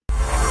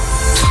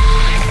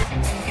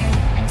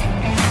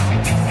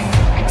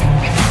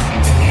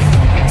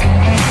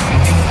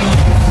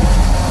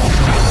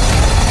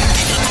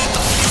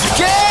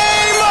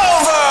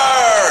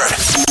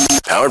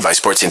Powered by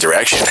Sports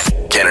Interaction,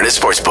 Canada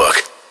Sportsbook.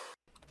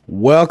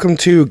 Welcome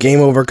to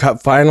Game Over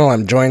Cup Final.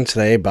 I'm joined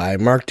today by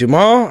Mark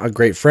Dumont, a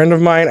great friend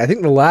of mine. I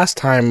think the last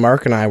time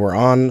Mark and I were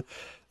on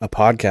a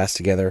podcast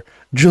together,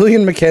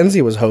 Julian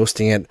McKenzie was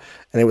hosting it,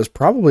 and it was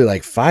probably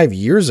like 5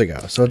 years ago.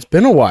 So it's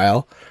been a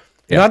while.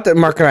 Yeah. Not that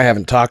Mark and I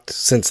haven't talked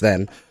since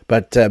then,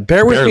 but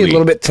bear with me a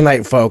little bit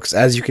tonight, folks.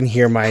 As you can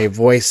hear, my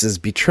voice is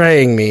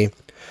betraying me.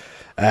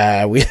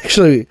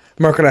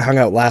 Mark and I hung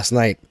out last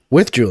night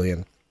with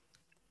Julian.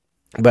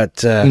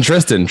 But and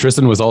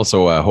Tristan was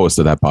also a host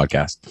of that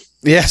podcast.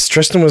 Yes,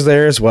 Tristan was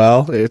there as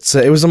well.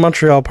 It was a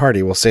Montreal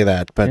party, we'll say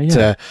that. But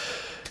and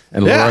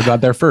Laura got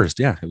there first.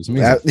 Yeah, it was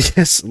amazing.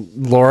 Yes,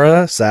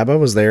 Laura Saba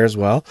was there as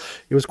well.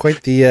 It was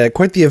quite the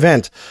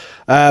event.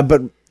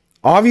 But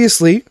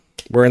obviously,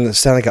 we're in the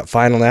Stanley Cup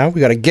Final now.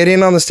 We got to get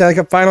in on the Stanley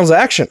Cup Finals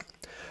action.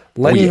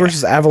 Lightning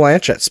versus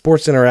Avalanche at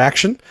Sports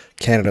Interaction,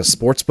 Canada's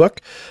sportsbook.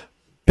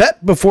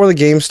 Bet before the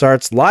game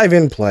starts, live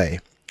in play.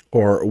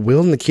 Or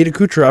will Nikita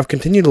Kucherov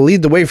continue to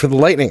lead the way for the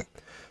Lightning?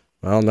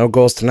 Well, no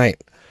goals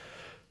tonight.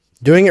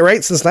 Doing it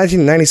right since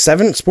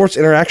 1997, Sports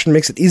Interaction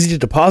makes it easy to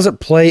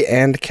deposit, play,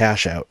 and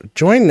cash out.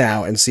 Join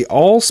now and see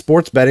all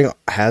sports betting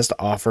has to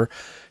offer.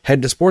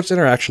 Head to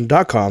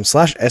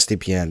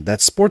sportsinteraction.com/SDPN.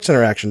 That's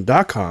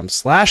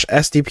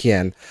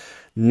sportsinteraction.com/SDPN.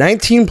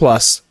 19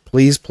 plus.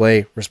 Please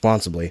play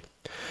responsibly.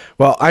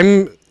 Well,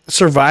 I'm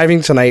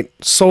surviving tonight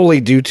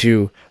solely due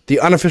to the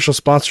unofficial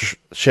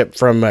sponsorship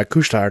from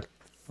Couche-Tard.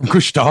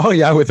 Couche-Tard,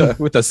 yeah, with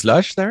a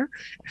slush there.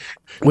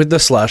 With the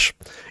slush,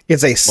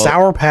 it's a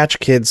Sour Patch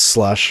Kids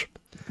slush,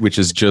 which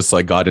is just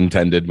like God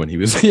intended when he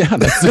was. Yeah,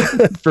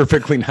 that's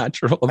perfectly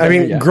natural. I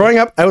mean, growing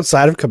up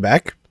outside of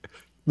Quebec,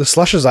 the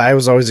slushes I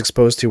was always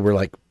exposed to were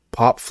like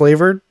pop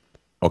flavored.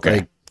 Okay,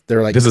 like,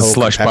 they're like this is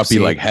slush puppy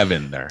like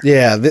heaven there.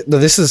 Yeah,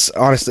 this is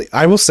honestly,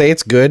 I will say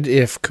it's good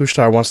if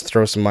Couche-Tard wants to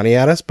throw some money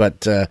at us,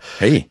 but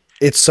hey.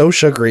 It's so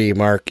sugary,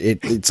 Mark.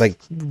 It's like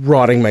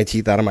rotting my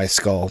teeth out of my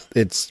skull.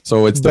 It's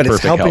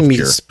helping me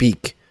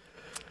speak.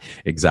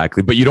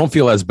 Exactly, but you don't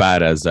feel as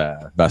bad as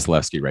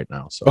Vasilevsky right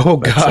now. So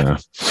God,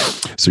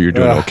 so you're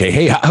doing okay.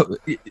 Hey,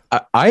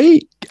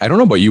 I don't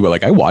know about you, but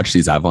like I watch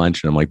these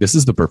Avalanche and I'm like, this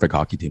is the perfect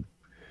hockey team.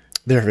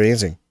 They're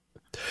amazing.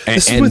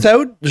 This is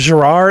without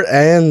Girard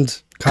and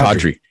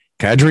Kadri.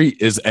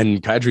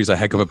 Kadri's a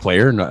heck of a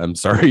player. And I'm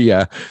sorry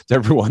to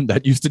everyone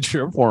that used to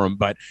cheer for him,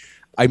 but.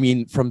 I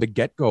mean, from the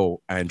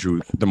get-go,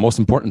 Andrew, the most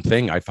important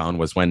thing I found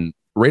was when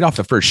right off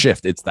the first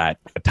shift, it's that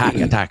attack.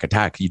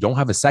 You don't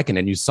have a second.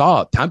 And you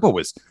saw Tampa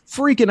was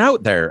freaking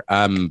out there.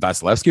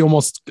 Vasilevsky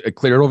almost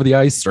cleared over the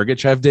ice.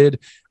 Sergachev did.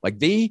 Like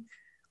they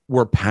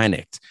were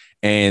panicked.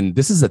 And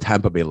this is the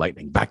Tampa Bay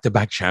Lightning,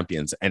 back-to-back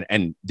champions.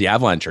 And the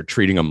Avalanche are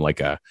treating them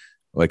like a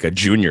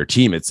junior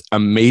team. It's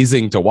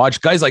amazing to watch.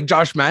 Guys like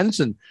Josh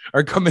Manson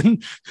are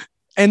coming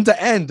end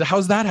to end.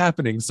 How's that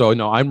happening? So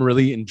no, I'm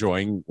really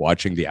enjoying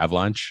watching the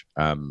Avalanche.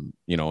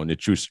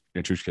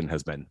 Nichushkin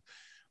has been,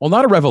 well,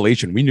 not a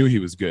revelation. We knew he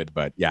was good,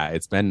 but yeah,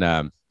 it's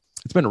been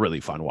really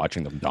fun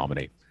watching them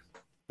dominate.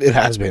 It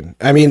has been.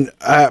 I mean,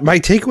 my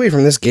takeaway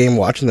from this game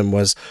watching them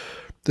was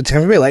the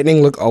Tampa Bay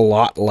Lightning look a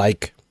lot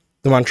like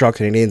the Montreal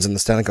Canadiens in the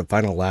Stanley Cup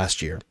Final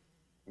last year.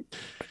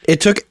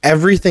 It took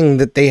everything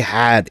that they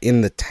had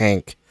in the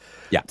tank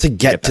to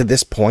get to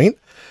this point,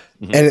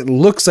 and it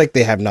looks like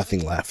they have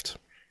nothing left.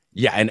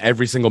 Yeah, and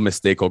every single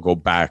mistake will go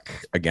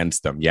back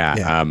against them.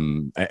 Yeah.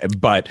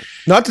 But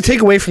not to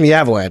take away from the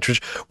Avalanche,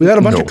 which we got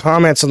a bunch of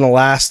comments on the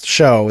last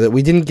show that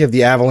we didn't give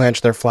the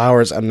Avalanche their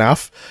flowers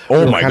enough.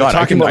 Oh my God,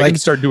 I can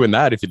start doing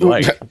that if you'd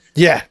like.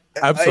 Yeah,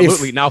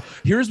 absolutely. Now,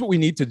 here's what we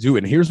need to do,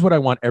 and here's what I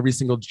want every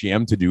single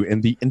GM to do in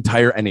the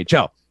entire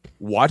NHL.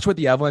 Watch what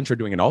the Avalanche are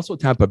doing, and also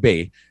Tampa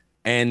Bay,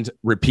 and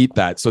repeat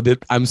that. So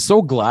that I'm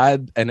so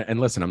glad. And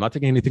listen, I'm not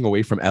taking anything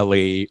away from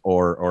LA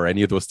or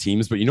any of those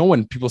teams, but you know,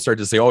 when people start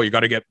to say, oh, you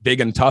got to get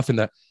big and tough,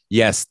 and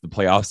yes, the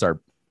playoffs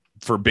are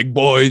for big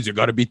boys, you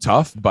got to be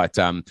tough. But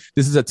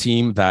this is a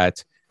team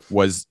that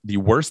was the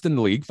worst in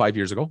the league 5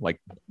 years ago, like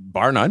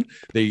bar none.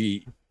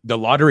 The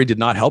lottery did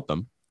not help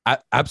them.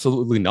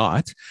 Absolutely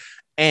not.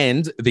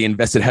 And they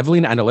invested heavily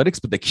in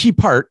analytics, but the key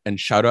part, and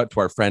shout out to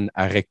our friend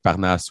Eric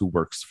Parnas, who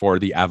works for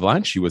the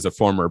Avalanche. He was a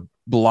former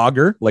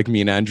blogger like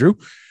me and Andrew.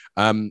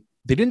 They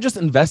didn't just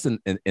invest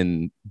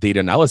in data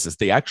analysis.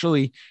 They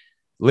actually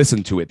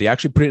listened to it. They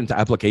actually put it into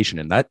application.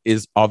 And that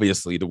is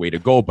obviously the way to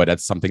go, but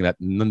that's something that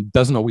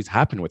doesn't always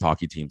happen with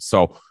hockey teams.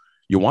 So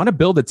you want to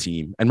build a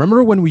team. And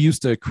remember when we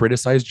used to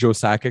criticize Joe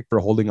Sakic for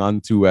holding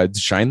on to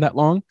Shine that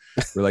long?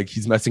 We're like,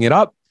 he's messing it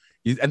up.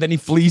 And then he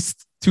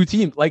fleeced two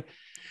teams. Like,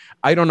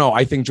 I don't know.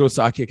 I think Joe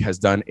Sakic has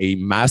done a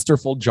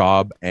masterful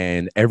job,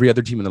 and every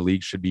other team in the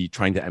league should be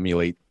trying to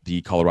emulate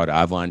the Colorado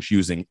Avalanche,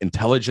 using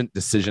intelligent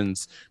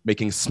decisions,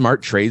 making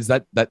smart trades.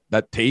 That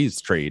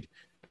Taves trade,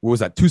 what was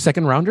that? 2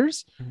 second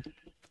rounders?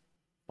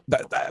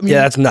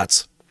 That's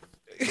nuts.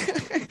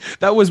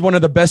 That was one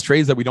of the best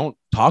trades that we don't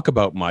talk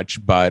about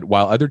much. But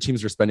while other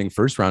teams are spending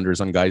first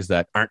rounders on guys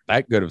that aren't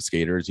that good of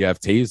skaters, you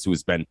have Taves,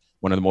 who's been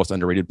one of the most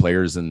underrated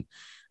players in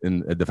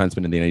in a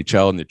defenseman in the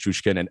NHL and the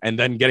Chushkin and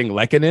then getting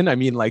Lehkonen. I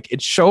mean, like,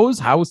 it shows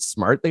how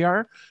smart they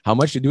are, how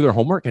much they do their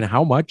homework, and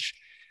how much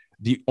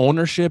the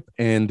ownership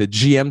and the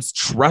GMs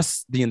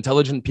trust the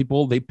intelligent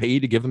people they pay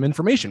to give them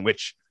information,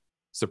 which,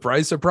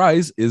 surprise,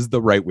 surprise, is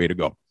the right way to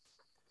go.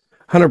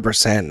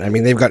 100%. I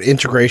mean, they've got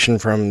integration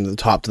from the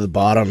top to the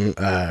bottom,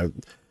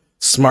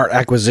 smart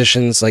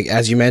acquisitions. Like,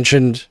 as you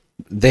mentioned,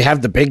 they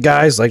have the big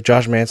guys like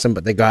Josh Manson,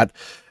 but they got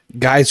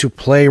guys who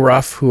play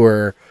rough, who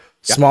are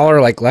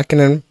smaller, like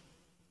Lehkonen.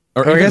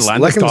 Or I guess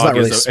Lehkonen's not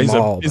really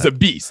small. Is a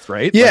beast,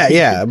 right? Yeah, like,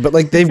 yeah. But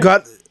like, they've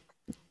got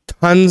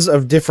tons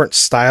of different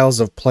styles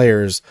of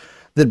players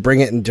that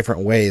bring it in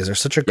different ways. They're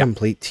such a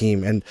complete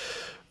team. And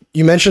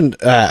you mentioned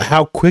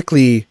how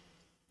quickly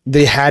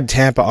they had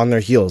Tampa on their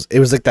heels. It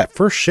was like that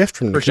first shift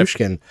from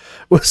Nichushkin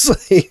was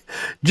like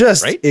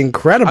just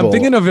incredible. I'm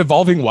thinking of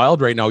Evolving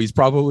Wild right now. He's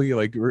probably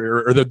like,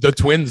 or the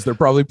Twins. They're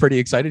probably pretty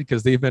excited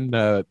because they've been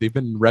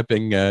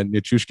repping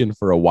Nichushkin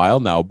for a while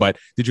now. But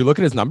did you look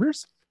at his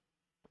numbers?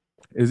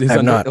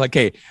 I'm not. Like,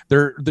 hey,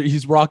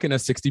 he's rocking a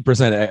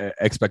 60%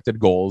 expected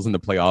goals in the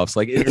playoffs.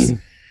 Like, it's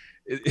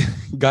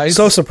guys,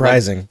 so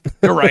surprising.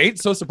 Like, right?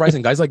 So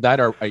surprising. Guys like that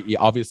are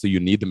obviously,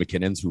 you need the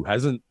McKinnons, who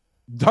hasn't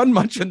done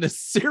much in this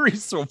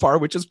series so far,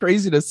 which is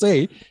crazy to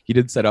say. He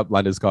did set up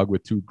Landeskog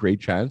with 2 great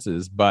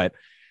chances, but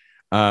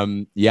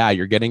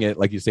you're getting it,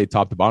 like you say,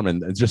 top to bottom,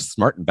 and it's just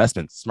smart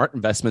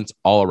investments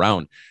all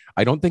around.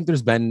 I don't think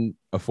there's been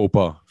a faux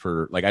pas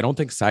I don't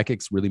think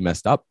Sakic's really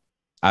messed up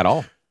at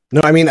all. No,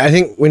 I mean, I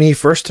think when he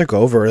first took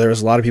over, there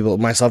was a lot of people,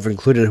 myself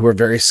included, who were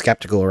very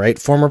skeptical, right?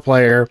 Former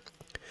player.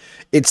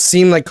 It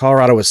seemed like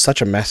Colorado was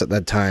such a mess at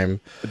that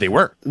time. They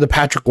were. The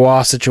Patrick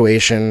Waugh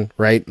situation,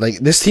 right? Like,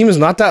 this team is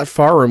not that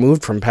far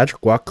removed from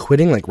Patrick Waugh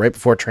quitting like right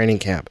before training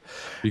camp.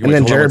 And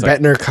then Jared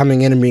Bednar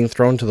coming in and being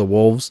thrown to the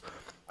Wolves.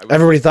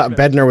 Everybody thought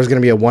Bednar was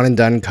going to be a one and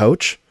done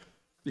coach.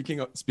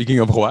 Speaking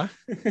of Roy,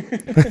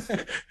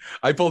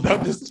 I pulled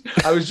out this.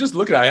 I was just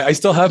looking. I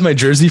still have my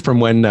jersey from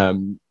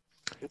when,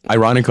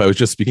 ironically, I was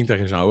just speaking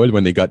to Jean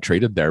when they got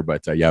traded there.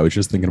 But I was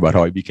just thinking about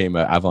how I became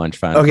an Avalanche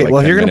fan. Okay,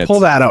 well, if you're going to pull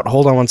that out,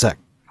 hold on one sec.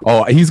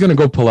 Oh, he's going to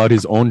go pull out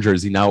his own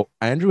jersey. Now,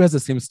 Andrew has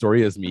the same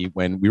story as me.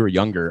 When we were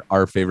younger,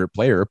 our favorite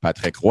player,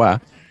 Patrick Roy,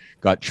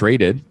 got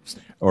traded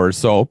or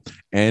so.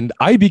 And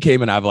I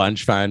became an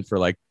Avalanche fan for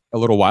like a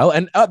little while.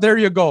 And there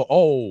you go.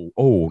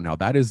 Oh, now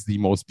that is the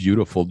most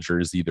beautiful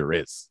jersey there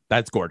is.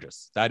 That's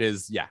gorgeous. That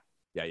is, yeah.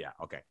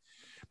 Okay.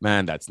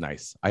 Man, that's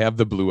nice. I have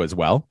the blue as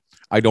well.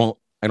 I don't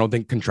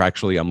think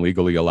contractually I'm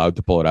legally allowed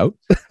to pull it out.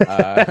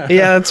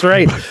 Yeah, that's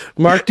right.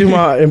 Mark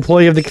Dumas,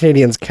 employee of the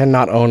Canadiens,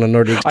 cannot own a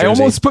Nordique jersey. I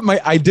almost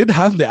I did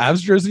have the Avs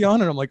jersey on,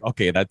 and I'm like,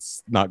 okay,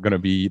 that's not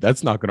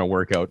gonna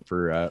work out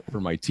for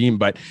my team.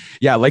 But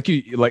yeah, like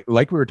we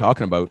were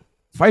talking about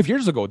 5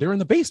 years ago, they were in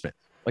the basement.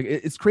 Like,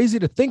 it's crazy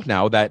to think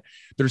now that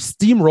they're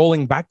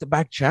steamrolling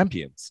back-to-back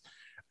champions.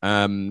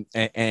 And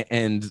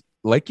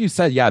like you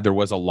said, yeah, there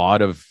was a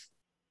lot of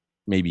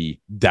maybe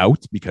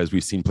doubt because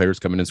we've seen players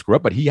come in and screw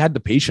up, but he had the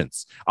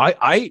patience.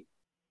 I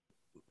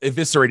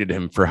eviscerated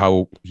him for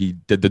how he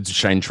did the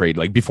Duchesne trade.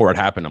 Like, before it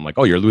happened, I'm like,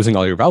 oh, you're losing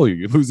all your value.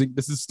 You're losing.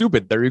 This is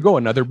stupid. There you go.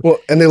 Another. Well,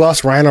 and they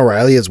lost Ryan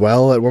O'Reilly as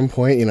well at one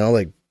point,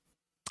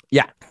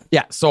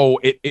 Yeah. So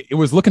it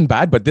was looking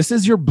bad, but this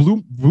is your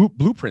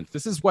blueprint.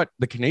 This is what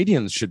the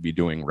Canadians should be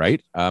doing,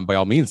 right? By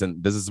all means.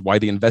 And this is why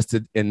they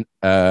invested in,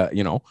 a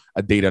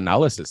data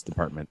analysis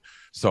department.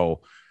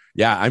 So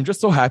yeah, I'm just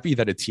so happy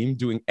that a team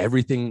doing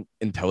everything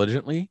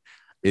intelligently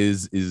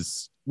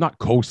is not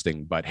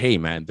coasting, but hey,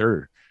 man,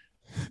 they're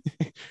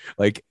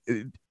like,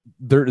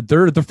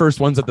 they're the first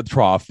ones at the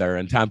trough there,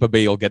 and Tampa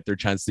Bay will get their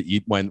chance to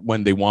eat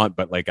when they want.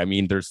 But like, I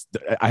mean,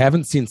 I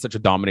haven't seen such a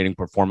dominating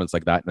performance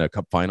like that in a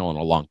cup final in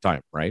a long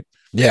time, right?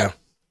 Yeah,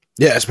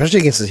 especially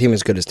against a team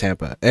as good as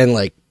Tampa. And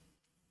like,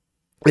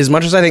 as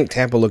much as I think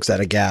Tampa looks at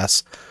a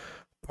gas,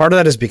 part of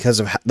that is because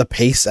of the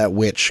pace at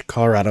which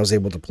Colorado is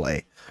able to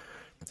play.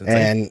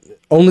 And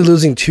only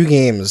losing 2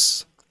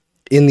 games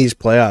in these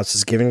playoffs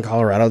is giving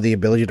Colorado the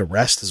ability to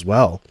rest as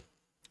well.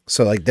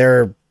 So like,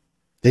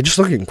 they just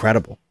look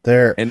incredible.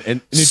 They're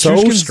and so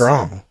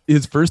strong.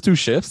 His first 2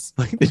 shifts,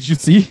 like, did you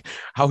see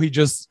how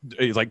he's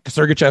like,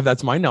 Sergachev,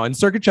 that's mine now. And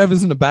Sergachev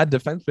isn't a bad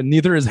defenseman,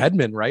 neither is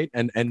Hedman, right?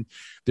 And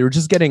they were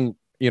just getting,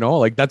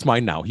 like, that's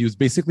mine now. He was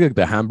basically like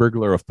the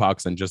Hamburglar of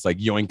pucks and just like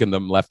yoinking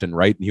them left and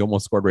right. And he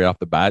almost scored right off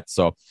the bat.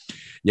 So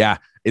yeah,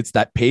 it's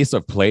that pace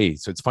of play.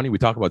 So it's funny, we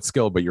talk about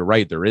skill, but you're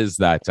right. There is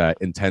that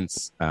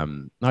intense,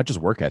 not just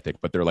work ethic,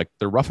 but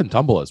they're rough and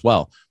tumble as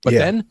well. But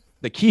then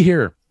the key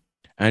here,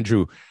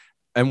 Andrew,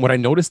 and what I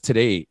noticed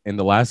today in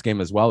the last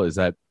game as well, is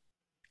that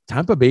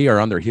Tampa Bay are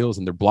on their heels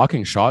and they're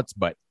blocking shots,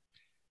 but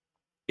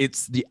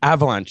it's the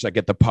Avalanche that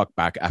get the puck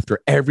back after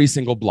every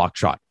single block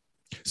shot.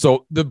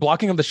 So the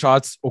blocking of the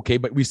shots, okay,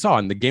 but we saw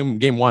in the game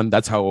 1,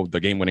 that's how the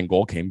game-winning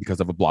goal came, because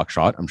of a block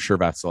shot. I'm sure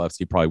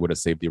Vasilevsky probably would have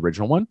saved the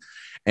original one.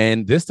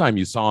 And this time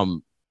you saw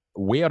him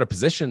way out of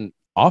position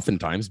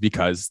oftentimes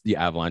because the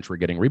Avalanche were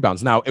getting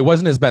rebounds. Now, it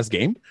wasn't his best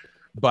game.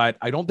 But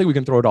I don't think we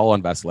can throw it all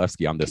on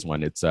Vasilevsky on this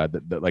one. It's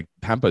like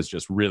Tampa is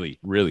just really,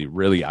 really,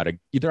 really out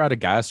of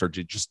gas, or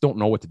just don't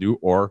know what to do,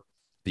 or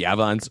the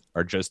Avalanche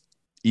are just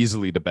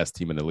easily the best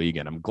team in the league,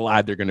 and I'm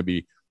glad they're going to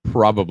be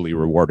probably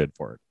rewarded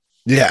for it.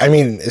 Yeah, I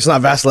mean, it's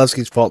not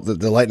Vasilevsky's fault that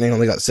the Lightning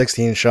only got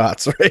 16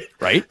 shots,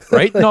 right?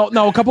 Right. No,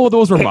 a couple of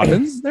those were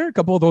muffins there. A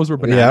couple of those were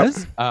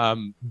bananas. Yep.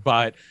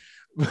 But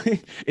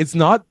it's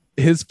not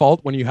his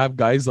fault when you have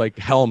guys like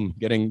Helm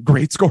getting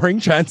great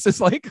scoring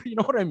chances. Like, you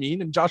know what I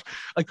mean? And Josh,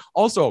 like,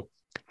 also,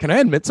 can I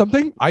admit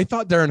something? I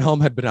thought Darren Helm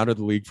had been out of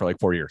the league for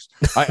like 4 years.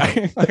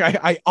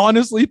 I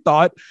honestly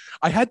thought.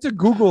 I had to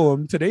Google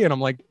him today, and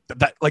I'm like,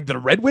 that like the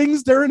Red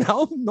Wings, Darren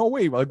Helm? No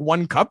way. Like,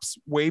 won cups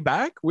way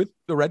back with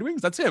the Red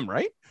Wings. That's him,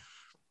 right?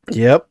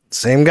 Yep,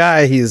 same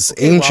guy. He's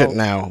ancient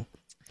now.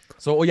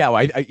 So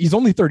yeah, he's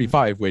only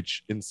 35,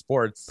 which in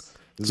sports,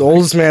 he's the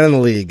oldest man in the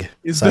league.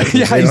 He's the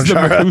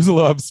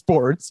Methuselah of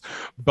sports.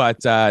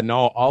 But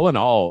no, all in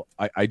all,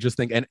 I just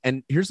think,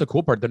 and here's the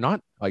cool part: they're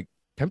not like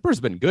Kemper's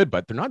been good,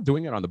 but they're not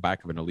doing it on the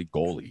back of an elite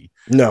goalie.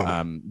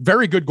 No,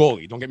 very good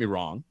goalie. Don't get me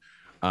wrong.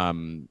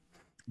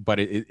 But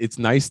it's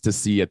nice to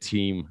see a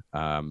team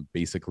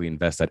basically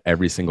invest at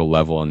every single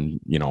level, and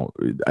you know,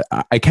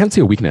 I can't see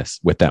a weakness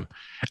with them.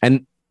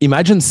 And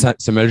imagine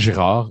Samuel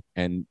Girard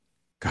and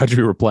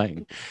Kadri were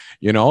playing,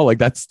 you know, like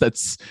that's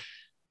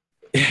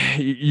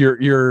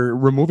you're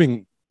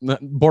removing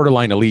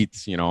borderline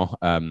elites, you know,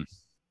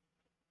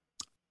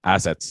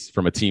 assets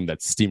from a team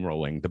that's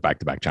steamrolling the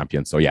back-to-back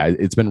champions. So yeah,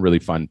 it's been really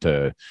fun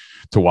to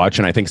watch.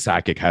 And I think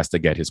Sakic has to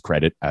get his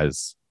credit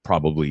as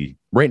probably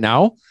right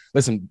now.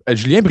 Listen,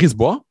 Julien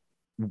Brisebois,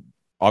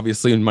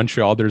 obviously in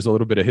Montreal, there's a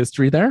little bit of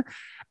history there.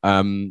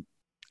 And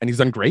he's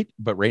done great,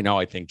 but right now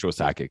I think Joe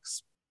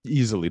Sakic's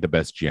easily the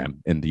best GM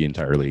in the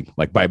entire league,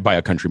 like by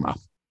a country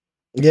mile.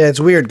 Yeah, it's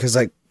weird because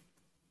like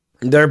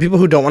there are people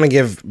who don't want to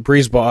give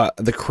Brisebois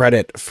the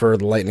credit for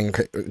the Lightning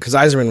because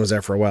Yzerman was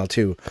there for a while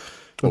too.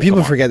 But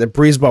people forget that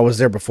Brisebois was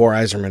there before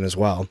Yzerman as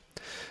well,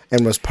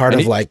 and was part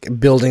of like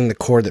building the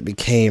core that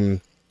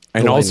became.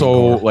 And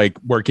also like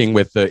working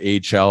with the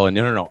AHL and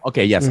no.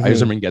 Okay, yes,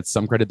 Yzerman gets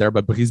some credit there,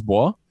 but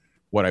Brisebois,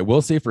 what I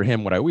will say for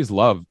him, what I always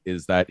love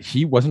is that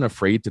he wasn't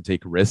afraid to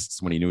take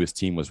risks when he knew his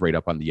team was right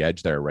up on the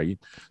edge there, right?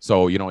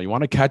 So, you know, you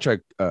want to catch a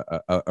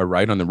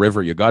ride on the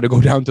river, you got to go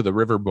down to the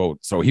riverboat.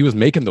 So he was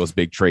making those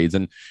big trades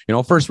and, you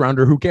know, first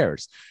rounder, who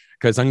cares?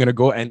 Because I'm going to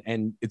go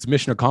and it's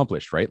mission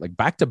accomplished, right? Like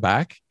back to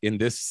back in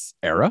this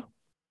era,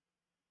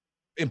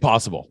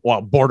 impossible.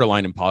 Well,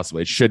 borderline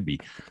impossible. It should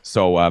be.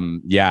 So,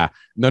 yeah,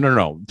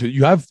 no.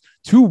 You have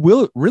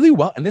two really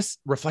well, and this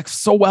reflects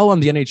so well on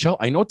the NHL.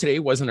 I know today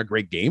wasn't a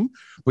great game,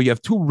 but you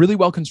have two really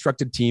well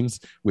constructed teams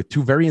with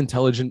two very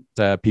intelligent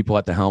people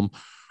at the helm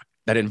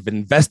that have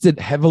invested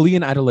heavily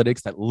in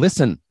analytics, that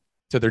listen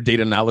to their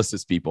data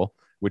analysis people,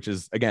 which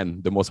is,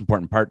 again, the most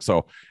important part.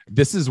 So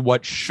this is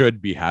what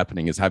should be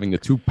happening, is having the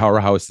two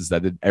powerhouses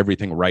that did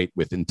everything right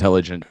with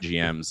intelligent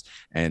GMs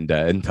and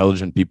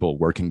intelligent people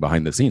working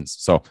behind the scenes.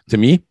 So to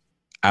me,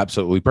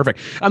 absolutely perfect.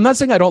 I'm not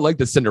saying I don't like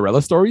the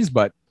Cinderella stories,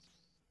 but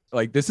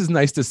like, this is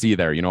nice to see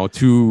there, you know,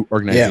 two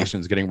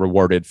organizations getting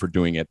rewarded for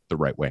doing it the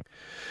right way.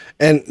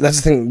 And that's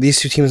the thing. These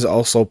two teams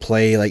also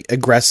play like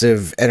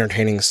aggressive,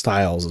 entertaining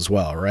styles as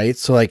well, right?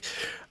 So like,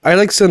 I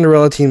like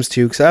Cinderella teams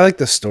too, because I like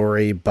the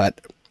story,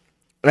 but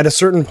at a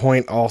certain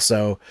point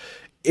also,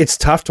 it's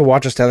tough to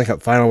watch a Stanley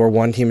Cup final where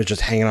one team is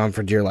just hanging on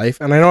for dear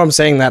life. And I know I'm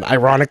saying that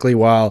ironically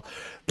while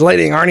the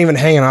Lightning aren't even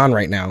hanging on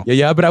right now.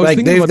 Yeah, but I was like,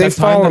 thinking about that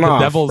time that the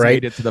Devils right?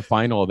 made it to the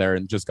final there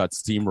and just got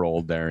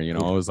steamrolled there. You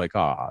know, I was like,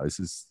 this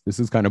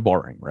is kind of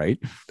boring, right?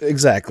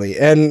 Exactly.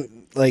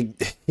 And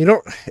like,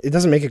 it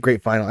doesn't make a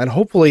great final. And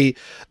hopefully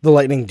the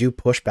Lightning do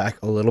push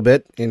back a little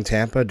bit in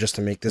Tampa just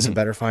to make this a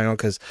better final,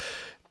 because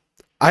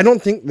I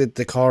don't think that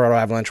the Colorado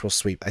Avalanche will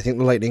sweep. I think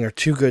the Lightning are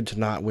too good to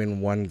not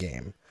win one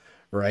game,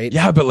 right?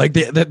 Yeah, but like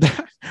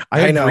I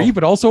agree, know.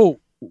 But also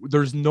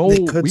there's no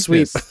weakness.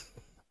 Sweep.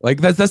 Like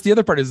that's the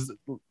other part, is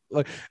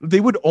like they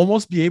would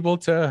almost be able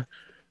to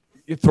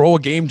throw a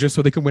game just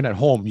so they can win at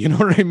home. You know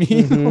what I mean?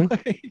 Mm-hmm.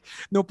 Like,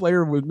 no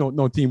player would,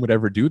 no team would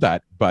ever do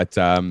that. But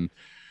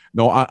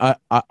no,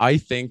 I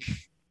think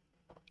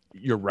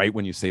you're right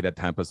when you say that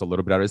Tampa's a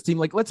little bit out of his team.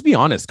 Like, let's be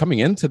honest, coming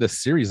into this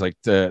series, like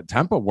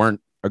Tampa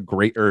weren't a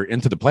great, or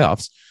into the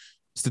playoffs,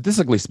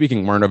 statistically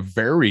speaking, weren't a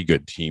very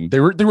good team. They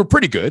were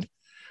pretty good.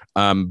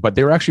 But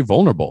they were actually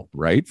vulnerable,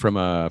 right? From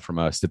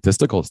a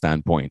statistical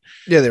standpoint.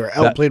 Yeah, they were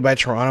outplayed by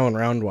Toronto in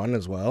round one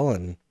as well.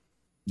 And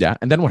yeah,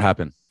 and then what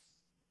happened?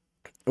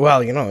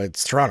 Well, you know,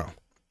 it's Toronto.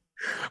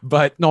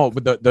 But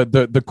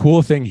the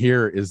cool thing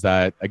here is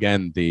that,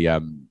 again,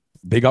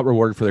 they got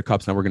rewarded for their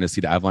cups. Now we're going to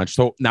see the Avalanche.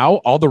 So now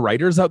all the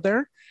writers out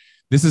there,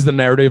 this is the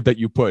narrative that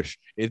you push.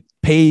 It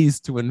pays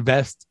to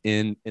invest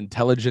in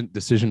intelligent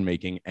decision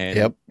making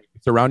and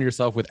surround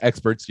yourself with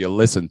experts. You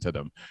listen to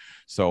them.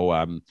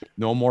 So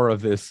no more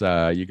of this.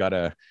 You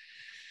gotta.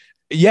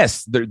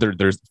 Yes,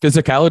 there's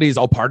physicality is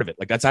all part of it.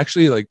 Like that's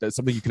actually that's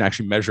something you can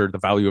actually measure the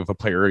value of a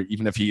player,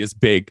 even if he is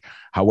big.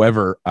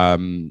 However,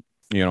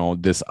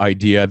 this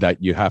idea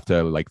that you have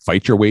to like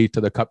fight your way to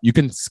the cup. You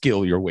can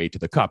skill your way to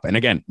the cup. And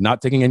again,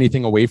 not taking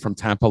anything away from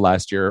Tampa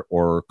last year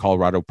or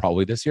Colorado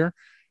probably this year.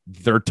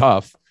 They're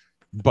tough,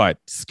 but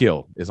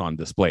skill is on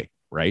display,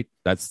 right?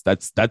 That's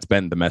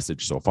been the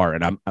message so far.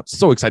 And I'm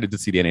so excited to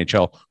see the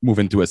NHL move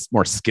into a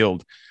more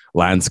skilled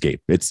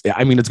landscape. It's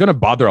going to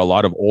bother a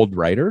lot of old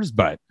writers,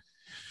 but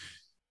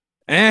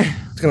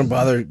it's going to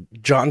bother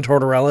John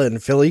Tortorella in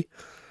Philly.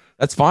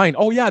 That's fine.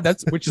 Oh yeah,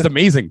 which is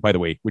amazing, by the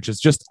way, which is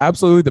just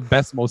absolutely the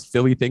best, most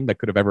Philly thing that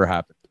could have ever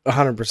happened.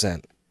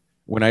 100%.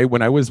 When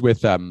I was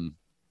with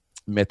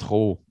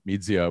Metro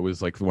Media, I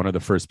was like one of the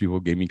first people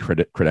who gave me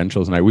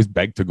credentials, and I always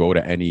begged to go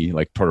to any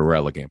like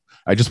Tortorella game.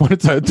 I just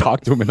wanted to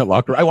talk to him in the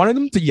locker room. I wanted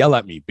him to yell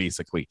at me,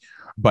 basically,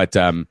 but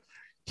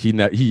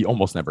he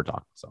almost never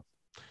talked. So.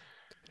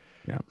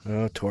 Yeah.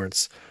 Oh,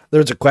 Torts.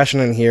 There's a question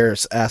in here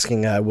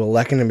asking, will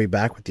Lehkonen be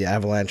back with the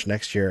Avalanche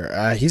next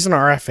year? He's an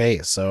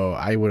RFA, so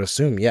I would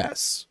assume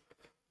yes.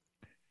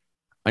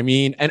 I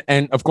mean,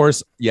 and of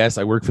course, yes,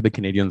 I work for the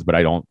Canadians, but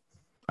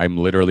I'm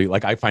literally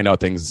like, I find out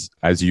things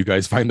as you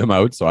guys find them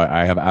out. So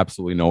I have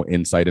absolutely no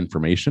inside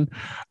information.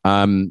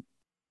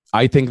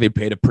 I think they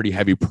paid a pretty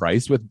heavy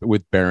price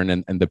with Barron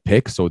and the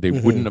pick. So they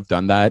wouldn't have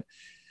done that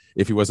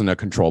if he wasn't a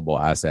controllable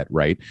asset,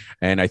 right?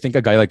 And I think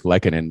a guy like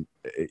Lehkonen,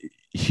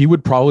 he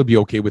would probably be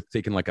okay with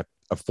taking like a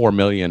 $4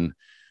 million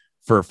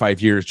for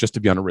 5 years just to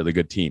be on a really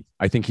good team.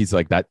 I think he's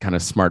like that kind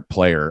of smart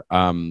player.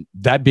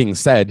 That being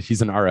said,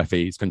 he's an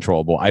RFA, he's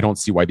controllable. I don't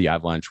see why the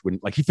Avalanche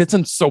wouldn't, like, he fits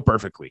in so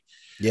perfectly.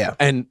 Yeah.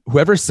 And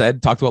whoever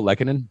talked about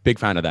Lehkonen, big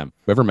fan of them.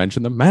 Whoever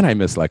mentioned them, man, I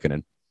miss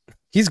Lehkonen.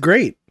 He's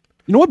great.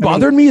 You know what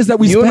bothered me is that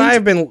you and I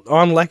have been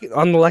on the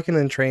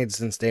Lehkonen train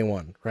since day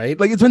one, right?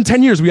 Like, it's been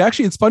 10 years.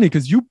 It's funny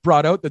because you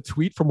brought out the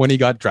tweet from when he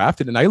got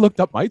drafted, and I looked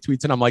up my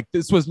tweets and I'm like,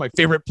 this was my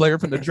favorite player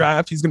from the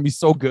draft. He's going to be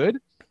so good.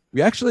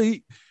 We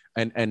actually,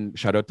 and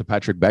shout out to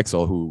Patrick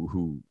Bexel,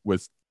 who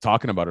was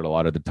talking about it a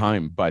lot of the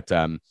time, but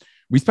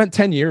we spent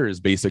 10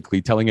 years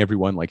basically telling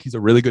everyone like, he's a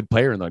really good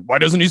player. And like, why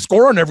doesn't he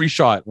score on every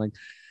shot? Like,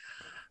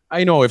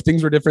 I know if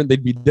things were different,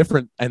 they'd be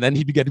different. And then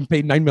he'd be getting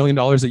paid $9 million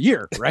a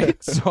year.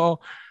 Right. So,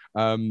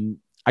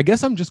 I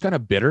guess I'm just kind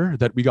of bitter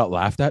that we got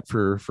laughed at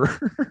for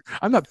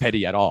I'm not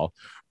petty at all,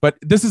 but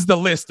this is the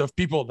list of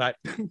people that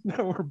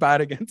we're bad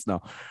against.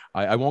 No,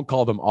 I won't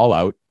call them all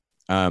out.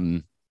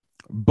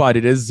 But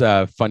it is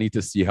funny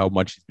to see how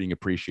much he's being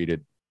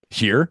appreciated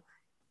here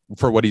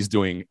for what he's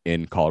doing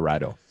in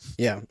Colorado.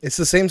 Yeah. It's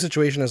the same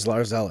situation as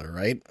Lars Eller,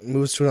 right?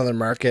 Moves to another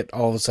market.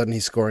 All of a sudden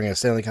he's scoring a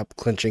Stanley Cup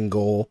clinching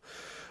goal.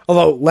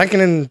 Although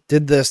Lehkonen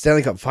did the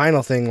Stanley Cup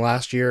final thing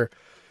last year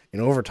in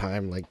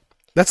overtime, like,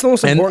 that's the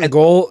most important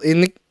goal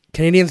in the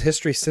Canadiens'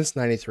 history since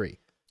 '93.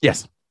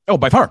 Yes. Oh,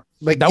 by far.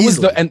 Like, that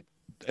easily.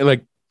 Was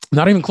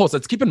not even close.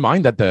 Let's keep in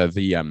mind that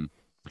the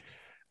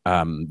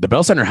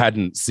Bell Center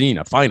hadn't seen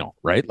a final,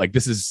 right? Like,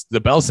 this is the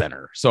Bell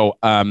Center. So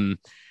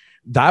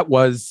that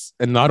was,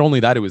 and not only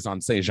that, it was on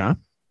Saint Jean.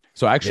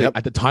 So actually,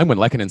 at the time when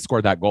Lehkonen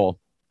scored that goal,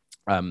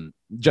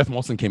 Jeff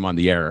Molson came on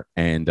the air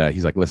and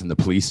he's like, listen, the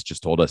police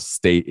just told us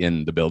stay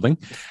in the building.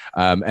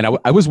 And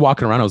I was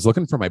walking around, I was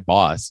looking for my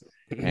boss,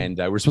 and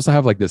we're supposed to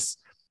have like this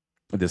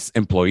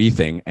employee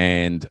thing,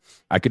 and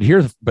I could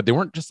hear, but they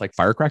weren't just like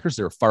firecrackers,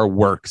 they were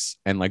fireworks,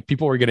 and like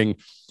people were getting,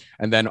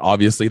 and then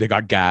obviously they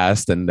got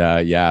gassed, and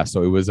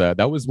so it was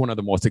that was one of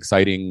the most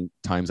exciting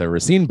times I've ever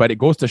seen. But it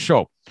goes to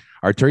show,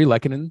 Artturi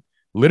Lehkonen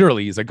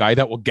literally is a guy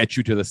that will get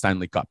you to the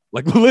Stanley Cup.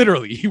 Like,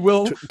 literally, he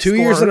will two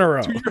years in a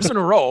row. 2 years in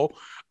a row.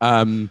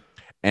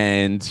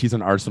 And he's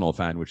an Arsenal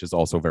fan, which is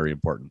also very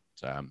important.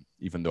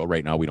 Even though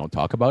right now we don't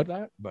talk about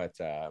that, but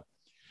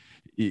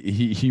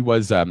he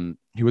was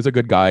a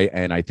good guy,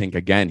 and I think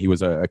again he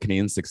was a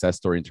Canadian success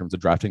story in terms of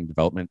drafting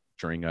development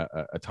during a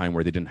time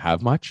where they didn't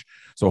have much.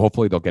 So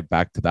hopefully they'll get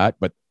back to that.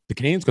 But the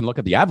Canadians can look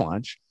at the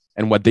Avalanche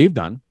and what they've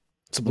done.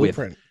 It's a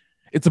blueprint.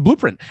 It's a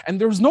blueprint, and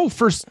there was no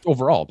first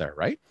overall there,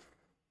 right?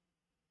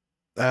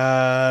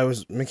 It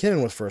was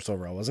McKinnon was first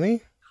overall, wasn't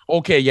he?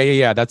 Okay,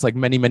 yeah. That's like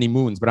many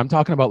moons, but I'm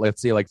talking about, let's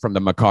say, like from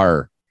the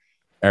Makar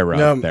era.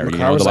 No, there,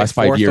 Makar was the last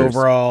like 5 years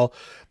overall.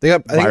 I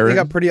think they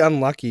got pretty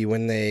unlucky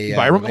when they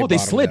Byram. They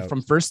slid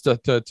from first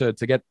to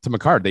get to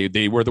Makar.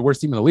 They were the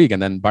worst team in the league,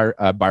 and then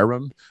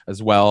Byram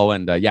as well,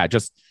 and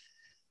just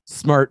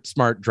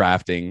smart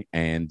drafting,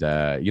 and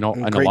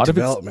and a lot of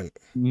it's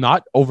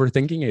not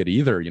overthinking it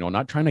either.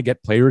 Not trying to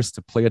get players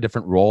to play a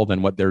different role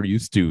than what they're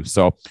used to.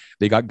 So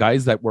they got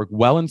guys that work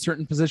well in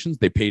certain positions.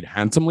 They paid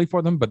handsomely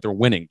for them, but they're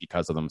winning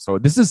because of them. So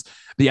this is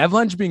the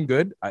Avalanche being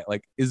good.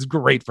 Is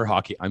great for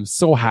hockey. I'm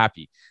so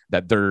happy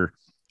that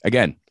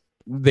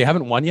they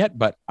haven't won yet,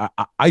 but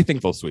I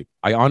think they'll sweep.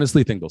 I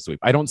honestly think they'll sweep.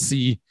 I don't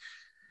see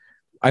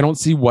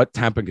what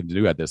Tampa can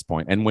do at this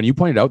point. And when you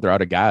pointed out they're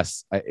out of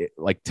gas,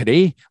 like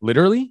today,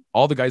 literally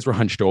all the guys were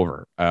hunched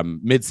over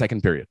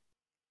mid-second period.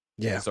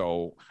 Yeah.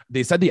 So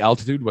they said the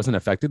altitude wasn't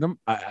affecting them.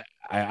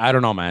 I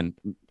don't know, man.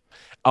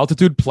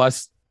 Altitude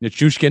plus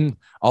Nichushkin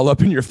all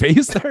up in your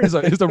face there is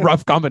a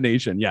rough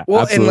combination. Yeah.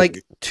 Well, absolutely. and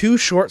like 2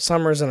 short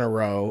summers in a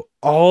row,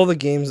 all the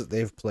games that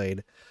they've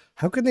played,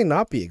 how could they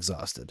not be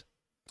exhausted?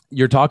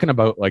 you're talking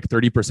about like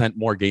 30%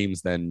 more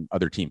games than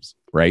other teams,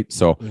 right?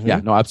 So yeah,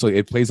 no, absolutely,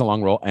 it plays a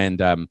long role.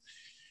 And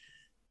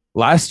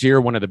last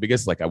year, one of the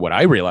biggest, like what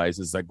I realized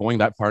is that going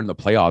that far in the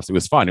playoffs, it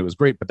was fun, it was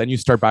great, but then you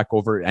start back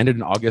over. It ended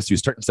in August, you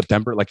start in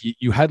September. Like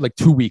you had like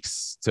 2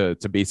 weeks to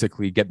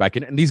basically get back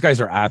in. And these guys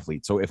are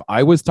athletes, so if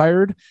I was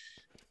tired,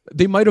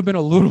 they might have been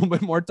a little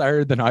bit more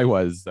tired than I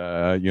was,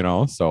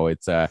 So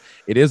it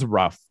is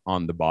rough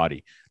on the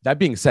body. That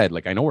being said,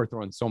 like I know we're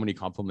throwing so many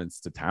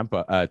compliments to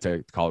Tampa,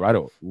 to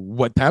Colorado.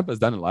 What Tampa has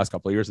done in the last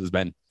couple of years has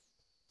been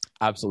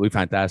absolutely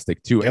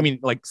fantastic too. Yep. I mean,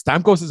 like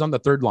Stamkos is on the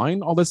third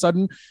line all of a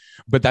sudden,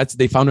 but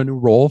they found a new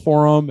role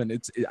for him,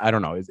 and I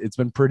don't know, it's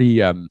been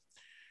pretty. I'm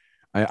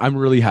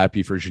really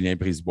happy for Julien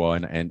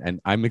Brisebois, and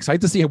I'm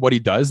excited to see what he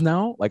does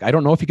now. Like I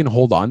don't know if he can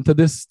hold on to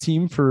this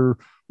team for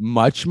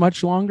much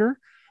longer,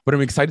 but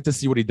I'm excited to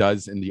see what he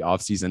does in the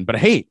offseason. But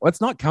hey,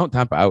 let's not count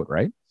Tampa out,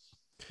 right?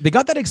 They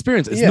got that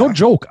experience. It's no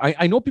joke.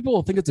 I know people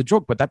will think it's a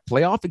joke, but that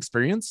playoff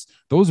experience,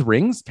 those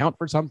rings count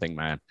for something,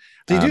 man.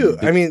 They do.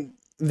 I mean,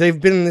 they've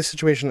been in this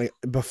situation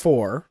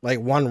before, like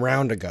one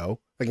round ago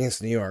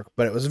against New York,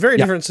 but it was a very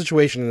different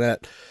situation in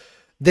that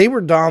they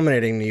were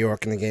dominating New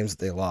York in the games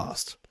that they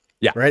lost.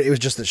 Yeah. Right? It was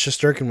just that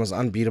Shesterkin was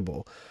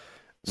unbeatable.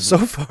 So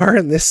far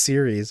in this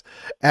series,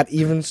 at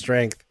even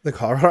strength, the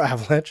Colorado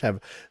Avalanche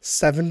have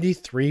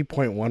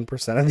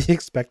 73.1% of the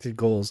expected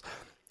goals,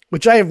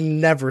 which I have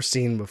never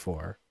seen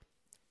before.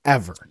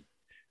 Ever.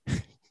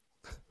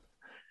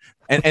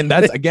 And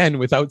that's again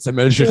without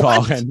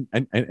Semenchikov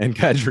and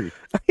Kadri.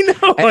 I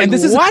know. And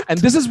this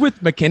is with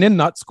McKinnon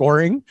not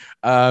scoring.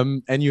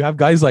 And you have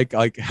guys like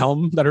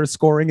Helm that are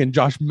scoring and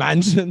Josh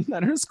Manson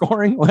that are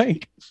scoring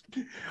like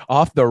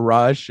off the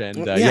rush.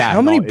 And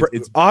how many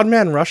odd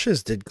man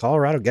rushes did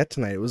Colorado get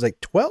tonight? It was like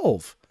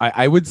 12.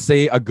 I would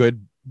say a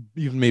good,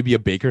 even maybe a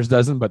baker's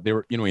dozen, but they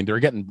were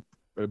getting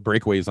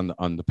breakaways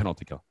on the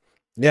penalty kill.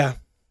 Yeah.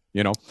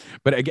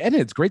 But again,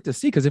 it's great to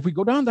see, because if we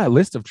go down that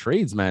list of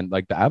trades, man,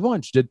 like the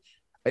Avalanche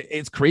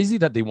it's crazy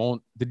that they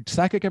won't. Did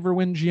Sakic ever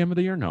win GM of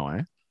the year? No,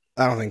 I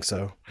don't think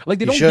so. Like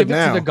they don't give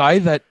it to the guy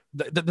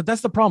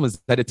that's the problem,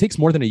 is that it takes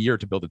more than a year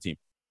to build a team,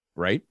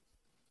 right?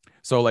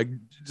 So like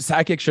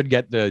Sakic should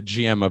get the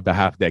GM of the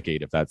half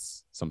decade, if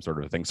that's some sort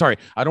of a thing. Sorry,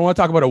 I don't want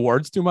to talk about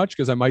awards too much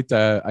because I might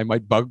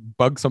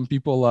bug some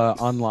people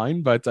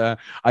online, but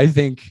I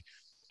think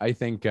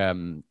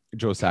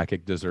Joe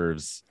Sakic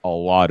deserves a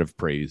lot of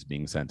praise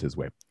being sent his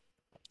way.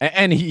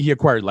 And he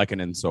acquired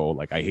Lehkonen, so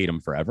like I hate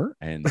him forever.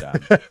 And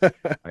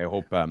I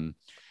hope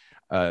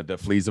the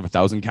fleas of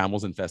 1,000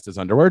 camels infest his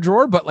underwear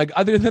drawer. But like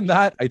other than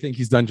that, I think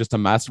he's done just a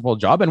masterful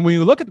job. And when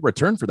you look at the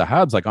return for the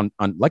Habs, like on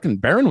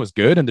Lehkonen, Barron was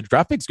good and the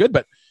draft pick's good,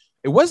 but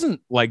it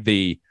wasn't like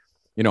it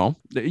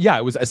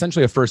was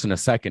essentially a first and a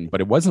second,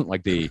 but it wasn't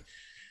like it's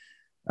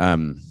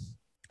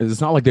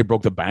not like they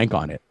broke the bank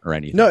on it or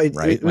anything. No,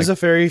 it was a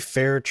very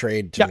fair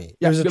trade to me.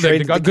 It was a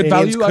trade that the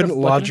Canadiens couldn't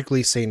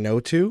logically say no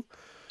to.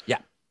 Yeah.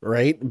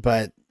 Right?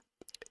 But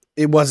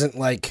it wasn't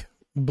like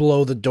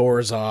blow the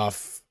doors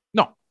off.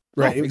 No.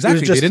 Right. No, exactly.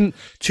 It was just they didn't.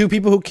 Two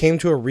people who came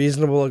to a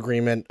reasonable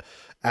agreement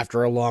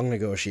after a long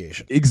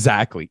negotiation.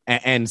 Exactly.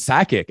 And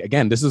Sakic,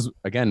 again, this is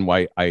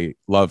why I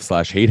love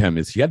 / hate him,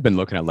 is he had been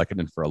looking at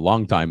Lehkonen for a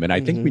long time. And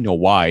I think we know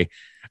why.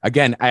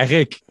 Again,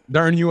 Eric,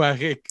 darn you,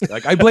 Eric.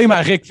 Like I blame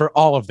Eric for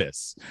all of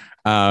this.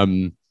 By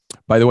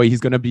the way, he's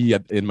going to be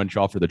in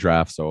Montreal for the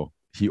draft, so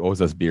he owes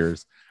us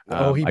beers.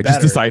 Just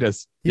decided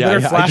us. He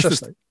better flash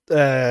us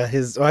I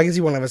guess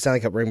he won't have a Stanley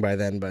Cup ring by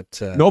then, but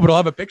no, but I'll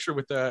have a picture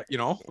with a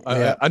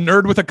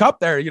nerd with a cup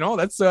there.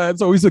 That's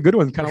always a good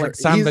one, kind of like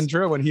Sam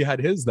Ventura when he had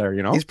his there.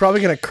 He's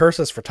probably gonna curse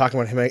us for talking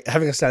about him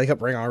having a Stanley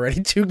Cup ring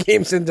already 2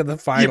 games into the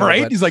final.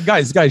 Right? He's like,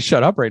 guys,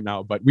 shut up right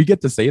now. But we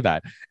get to say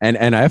that, and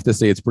I have to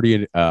say it's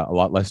pretty a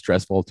lot less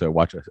stressful to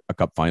watch a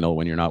cup final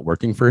when you're not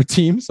working for a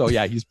team. So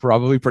yeah, he's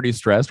probably pretty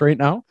stressed right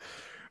now.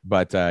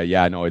 But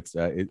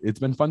it's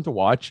been fun to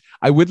watch.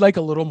 I would like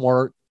a little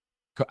more.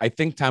 I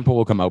think Tampa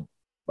will come out.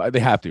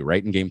 They have to,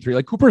 right, in game 3.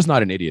 Like Cooper's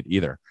not an idiot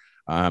either.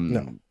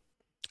 No,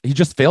 he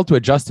just failed to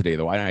adjust today,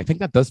 though. And I think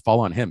that does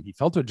fall on him. He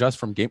failed to adjust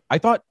from game. I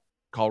thought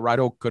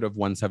Colorado could have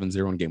won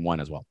 7-0 in game 1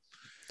 as well.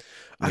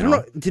 I don't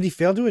know. Did he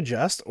fail to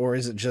adjust, or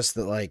is it just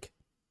that like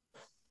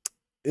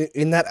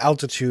in that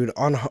altitude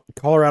on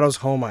Colorado's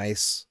home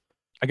ice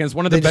against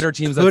one of the better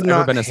teams that's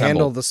ever been assembled,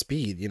 handle the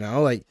speed?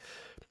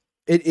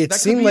 It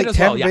seemed like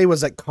Tampa Bay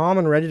was like calm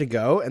and ready to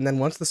go, and then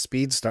once the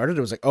speed started,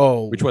 it was like,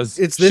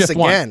 it's this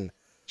again.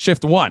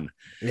 Shift 1.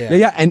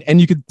 Yeah. And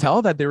you could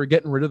tell that they were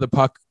getting rid of the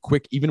puck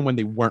quick, even when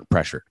they weren't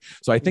pressured.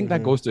 So I think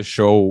that goes to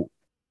show,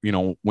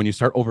 when you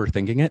start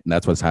overthinking it, and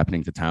that's what's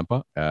happening to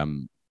Tampa.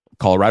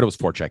 Colorado's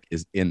forecheck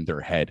is in their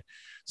head.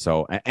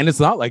 So, and it's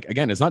not like,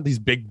 again, it's not these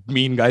big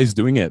mean guys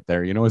doing it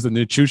there. It's the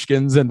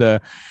Nichushkins and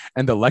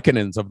the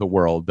Lehkonens of the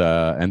world,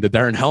 and the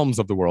Darren Helms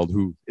of the world,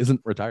 who isn't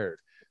retired.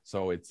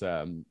 So it's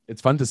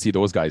fun to see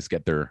those guys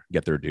get their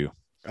due.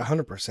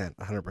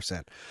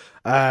 100%.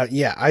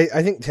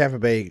 I think Tampa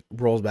Bay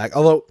rolls back.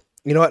 Although,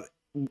 you know what?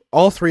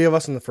 All 3 of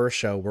us in the first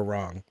show were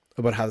wrong.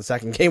 about how the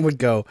second game would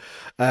go.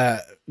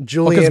 Because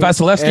Julian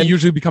Vasilevsky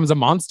usually becomes a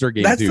monster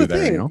game too. the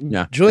thing.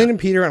 Yeah. Julian and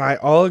Peter and I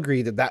all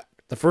agreed that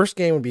the first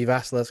game would be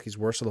Vasilevsky's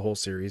worst of the whole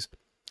series.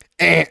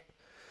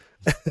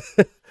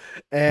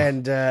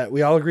 And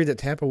we all agreed that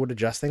Tampa would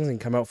adjust things and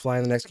come out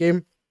flying the next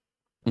game.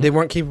 They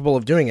weren't capable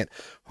of doing it.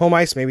 Home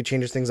ice maybe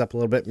changes things up a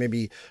little bit.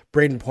 Maybe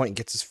Braden Point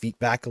gets his feet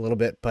back a little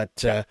bit.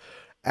 But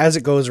as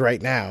it goes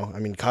right now, I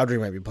mean, Kadri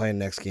might be playing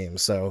next game.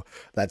 So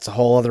that's a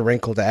whole other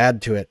wrinkle to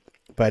add to it.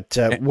 But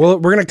we're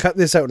going to cut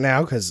this out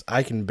now because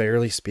I can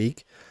barely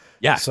speak.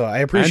 Yeah. So I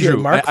appreciate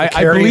Andrew, Mark.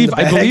 I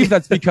believe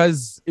that's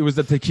because it was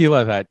the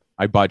tequila that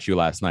I bought you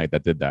last night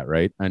that did that,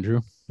 right,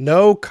 Andrew?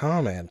 No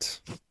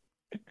comment.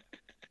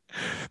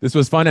 This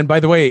was fun. And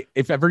by the way,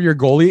 if ever your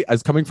goalie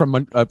is coming from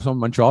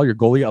Montreal, your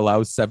goalie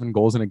allows 7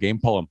 goals in a game,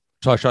 pull him.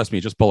 Trust me,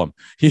 just pull him.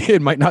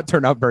 It might not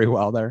turn out very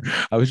well there.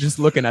 I was just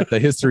looking at the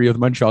history of the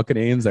Montreal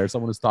Canadiens there.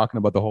 Someone was talking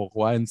about the whole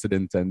Roy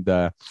incident, and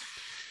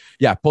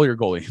pull your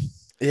goalie.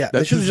 Yeah,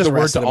 they should have just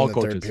rested him in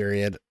the third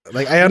period.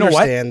 Like, I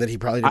understand that he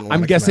probably didn't.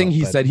 I'm guessing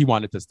he said he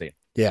wanted to stay.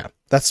 Yeah,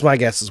 that's my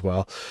guess as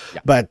well.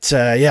 Yeah. But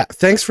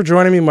thanks for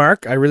joining me,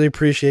 Mark. I really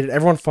appreciate it.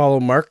 Everyone follow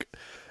Mark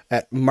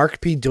at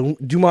Mark P.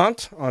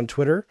 Dumont on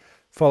Twitter.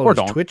 Follow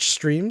his Twitch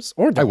streams.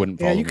 Or don't. I wouldn't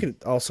follow you could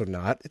also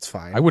not. It's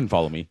fine. I wouldn't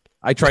follow me.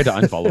 I try to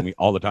unfollow me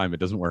all the time.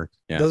 It doesn't work.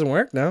 Yeah. It doesn't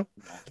work? No?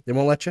 They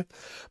won't let you?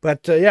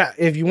 But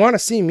if you want to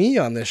see me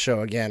on this show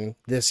again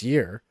this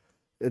year,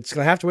 it's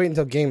going to have to wait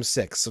until game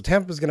 6. So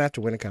Tampa's going to have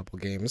to win a couple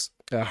games.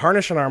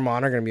 Harnish and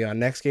Armand are going to be on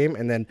next game.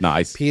 And then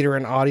Peter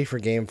and Audie for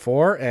game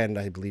 4. And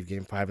I believe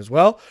game 5 as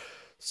well.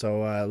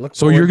 So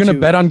So you're going to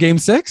bet on game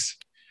 6?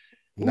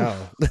 No.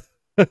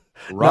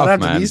 Rough, not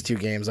after man. these 2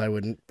 games, I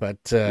wouldn't. But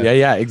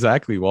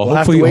exactly. Well,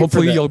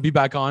 hopefully you'll be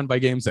back on by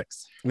game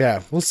 6.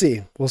 Yeah, we'll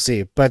see.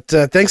 But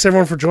thanks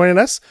everyone for joining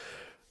us.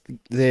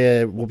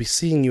 We'll be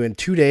seeing you in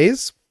 2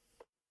 days.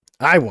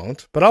 I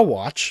won't, but I'll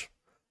watch.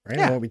 Right?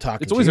 Yeah, I won't be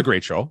talking. It's always a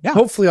great show. Yeah.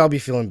 Hopefully I'll be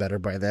feeling better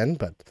by then,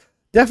 but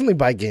definitely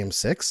by game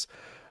 6.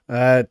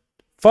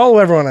 Follow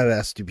everyone at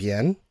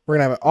SDPN. We're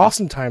gonna have an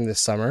awesome time this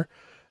summer,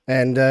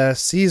 and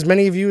see as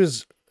many of you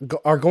as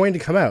are going to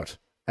come out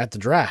at the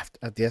draft,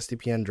 at the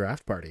SDPN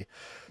draft party.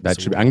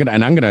 Should be, I'm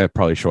gonna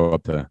probably show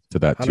up to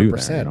that 100%. Too.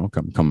 There,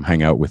 come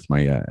hang out with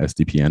my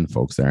SDPN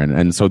folks there.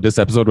 And so this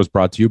episode was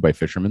brought to you by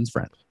Fisherman's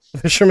Friend.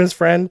 Fisherman's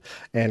Friend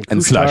and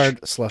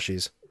Couche-Tard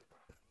slushies.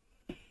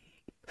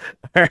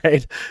 All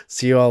right.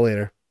 See you all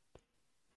later.